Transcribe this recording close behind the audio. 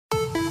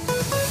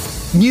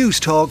News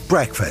Talk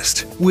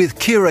Breakfast with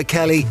Ciara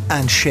Kelly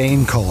and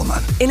Shane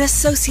Coleman. In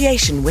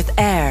association with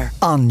AIR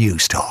on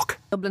News Talk.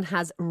 Dublin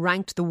has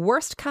ranked the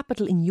worst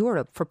capital in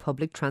Europe for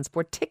public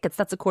transport tickets.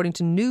 That's according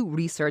to new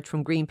research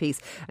from Greenpeace.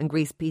 And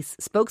Greenpeace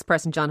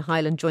spokesperson John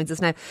Hyland joins us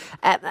now.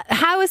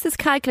 How is this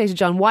calculated,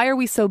 John? Why are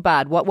we so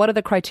bad? What are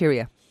the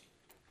criteria?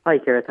 Hi,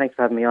 Ciara. Thanks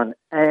for having me on.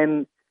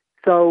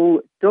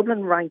 So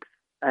Dublin ranks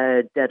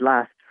dead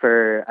last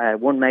for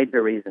one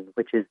major reason,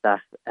 which is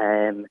that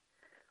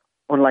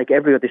unlike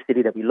every other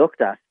city that we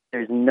looked at,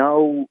 there's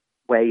no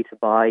way to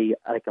buy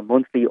like a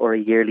monthly or a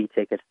yearly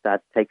ticket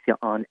that takes you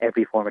on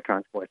every form of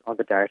transport, on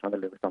the Dart, on the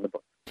Luas, on the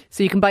bus.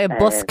 So you can buy a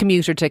bus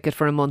commuter ticket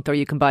for a month, or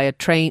you can buy a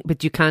train,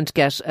 but you can't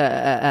get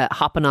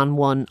hopping on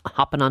one,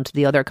 hopping onto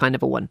the other kind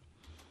of a one.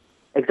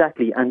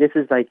 Exactly, and this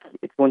is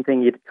it's one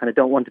thing you kind of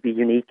don't want to be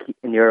unique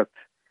in Europe,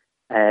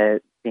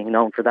 being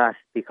known for that,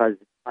 because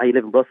I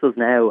live in Brussels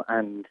now,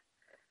 and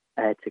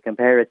to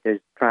compare it, there's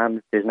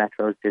trams, there's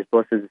metros, there's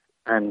buses,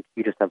 and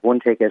you just have one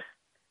ticket.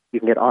 You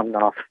can get on and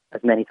off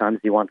as many times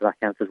as you want. That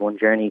counts as one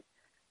journey.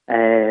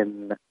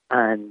 And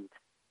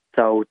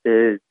so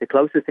the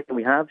closest thing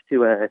we have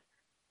to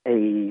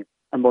a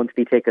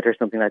monthly ticket or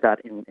something like that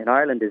in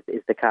Ireland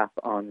is the cap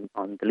on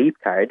the Leap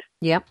card,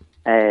 yep,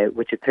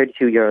 which is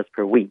 €32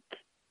 per week.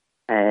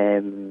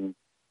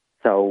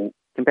 So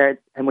compared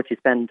how much you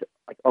spend,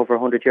 like over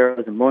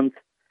 €100 a month,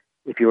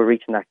 if you were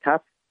reaching that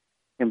cap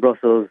in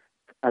Brussels,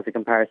 as a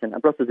comparison,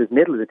 and Brussels is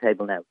middle of the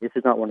table now. This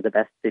is not one of the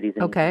best cities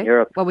in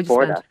Europe. What would you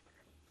spend? That.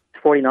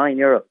 It's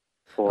 €49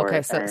 for.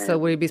 Okay, so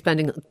we'll be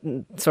spending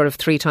sort of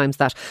 3 times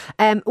that.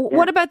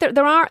 What about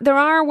there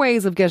are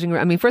ways of getting?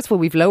 I mean, first of all,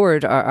 we've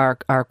lowered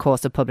our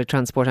cost of public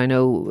transport. I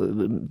know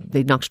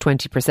they knocked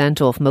 20%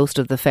 off most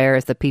of the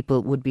fares that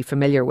people would be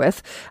familiar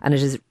with, and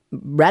it is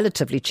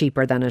relatively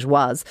cheaper than it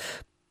was.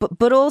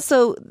 But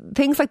also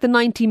things like the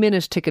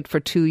 90-minute ticket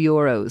for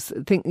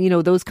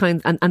 €2, those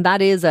kinds, and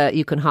that is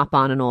you can hop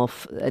on and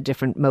off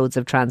different modes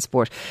of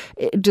transport.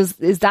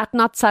 Is that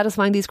not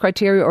satisfying these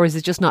criteria, or is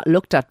it just not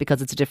looked at because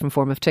it's a different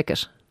form of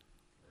ticket?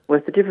 Well,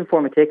 it's a different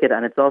form of ticket,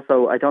 and it's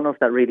also, I don't know if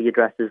that really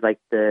addresses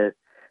the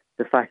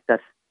fact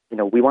that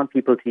we want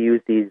people to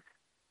use these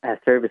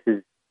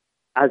services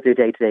as their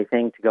day-to-day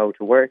thing, to go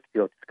to work,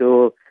 to go to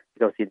school, to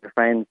go see their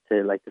friends,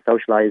 to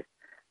socialise,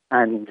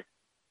 and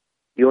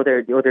the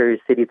other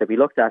cities that we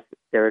looked at,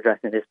 they're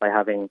addressing this by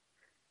having,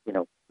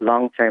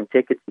 long-term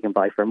tickets you can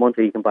buy for a month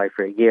or you can buy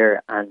for a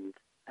year, and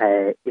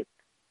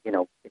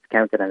it's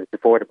counted and it's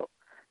affordable.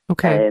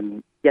 Okay.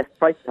 Yes,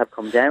 prices have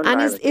come down.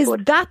 And is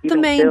that the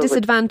main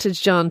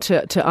disadvantage, John,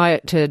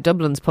 to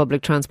Dublin's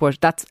public transport?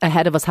 That's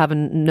ahead of us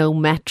having no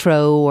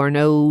metro or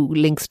no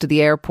links to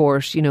the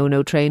airport,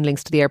 no train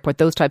links to the airport,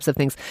 those types of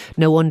things,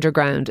 no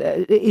underground.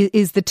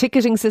 Is the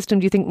ticketing system,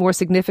 do you think, more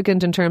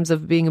significant in terms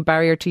of being a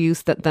barrier to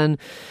use than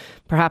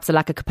perhaps a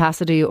lack of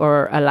capacity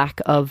or a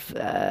lack of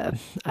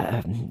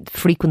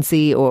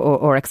frequency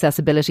or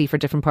accessibility for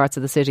different parts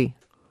of the city?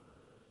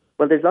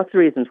 Well, there's lots of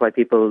reasons why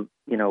people,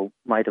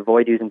 might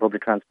avoid using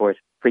public transport.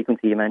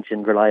 Frequency, you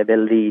mentioned,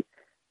 reliability,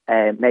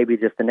 maybe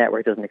just the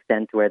network doesn't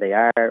extend to where they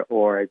are,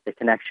 or the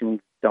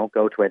connections don't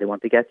go to where they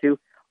want to get to.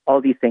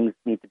 All these things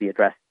need to be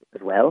addressed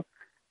as well.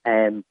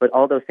 But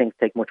all those things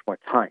take much more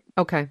time.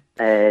 Okay.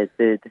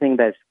 The thing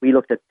about, we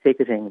looked at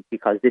ticketing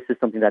because this is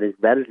something that is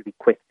relatively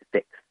quick to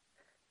fix.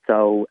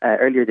 So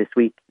earlier this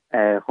week,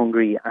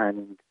 Hungary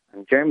and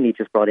Germany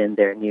just brought in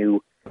their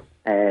new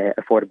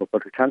affordable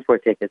public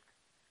transport tickets.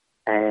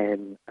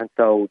 And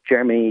so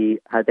Germany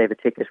they have a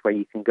ticket where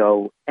you can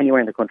go anywhere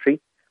in the country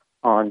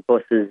on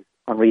buses,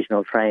 on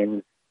regional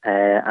trains,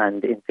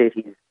 and in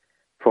cities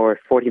for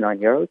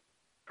 €49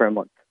 for a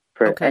month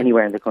for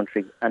anywhere in the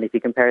country. And if you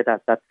compare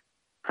that, that's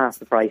half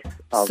the price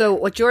of. So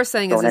what you're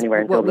saying is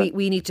what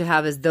we need to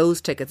have is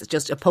those tickets. It's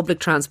just a public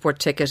transport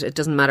ticket. It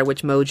doesn't matter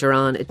which mode you're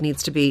on. It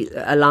needs to be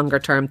a longer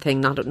term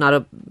thing, not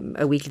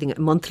a weekly thing,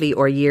 monthly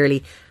or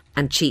yearly.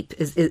 And cheap.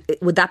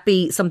 Would that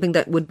be something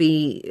that would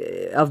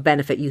be of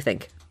benefit, you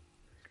think?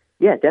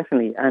 Yeah,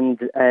 definitely. And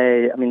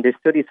there's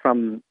studies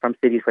from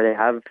cities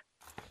where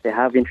they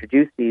have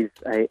introduced these.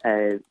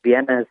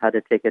 Vienna has had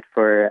a ticket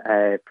for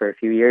a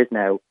few years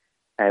now,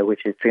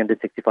 which is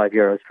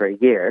 €365 for a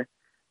year.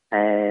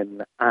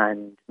 And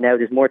now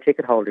there's more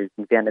ticket holders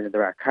in Vienna than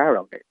there are car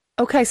owners.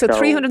 Okay, so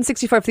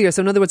 365 for the year.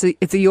 So in other words,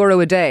 it's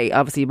 €1 a day.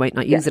 Obviously, you might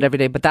not use it every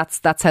day, but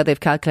that's how they've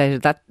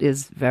calculated. That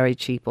is very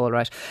cheap, all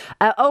right.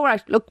 All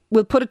right, look,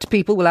 we'll put it to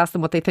people. We'll ask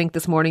them what they think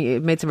this morning.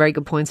 It made some very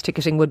good points.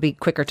 Ticketing would be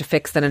quicker to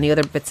fix than any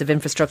other bits of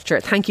infrastructure.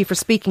 Thank you for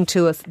speaking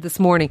to us this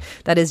morning.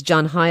 That is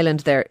John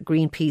Hyland, their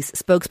Greenpeace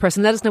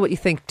spokesperson. Let us know what you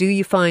think. Do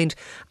you find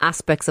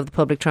aspects of the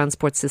public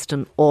transport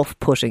system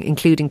off-putting,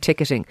 including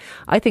ticketing?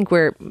 I think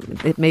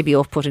it may be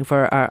off-putting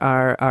for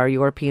our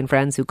European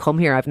friends who come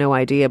here. I've no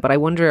idea, but I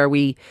wonder, are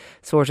we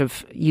sort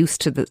of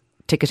used to the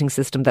ticketing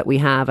system that we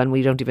have and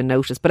we don't even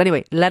notice? But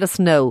anyway, let us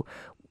know.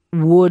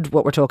 Would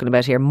what we're talking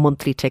about here,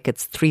 monthly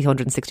tickets,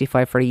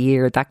 365 for a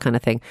year, that kind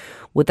of thing,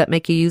 would that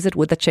make you use it?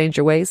 Would that change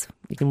your ways?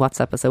 You can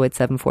WhatsApp us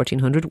 087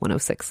 1400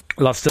 106.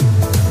 Lost it.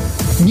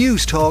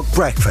 News Talk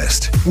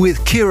Breakfast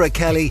with Ciara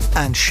Kelly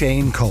and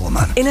Shane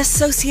Coleman. In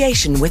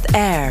association with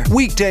AIR.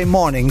 Weekday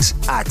mornings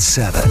at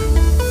 7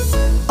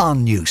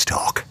 on News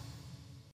Talk.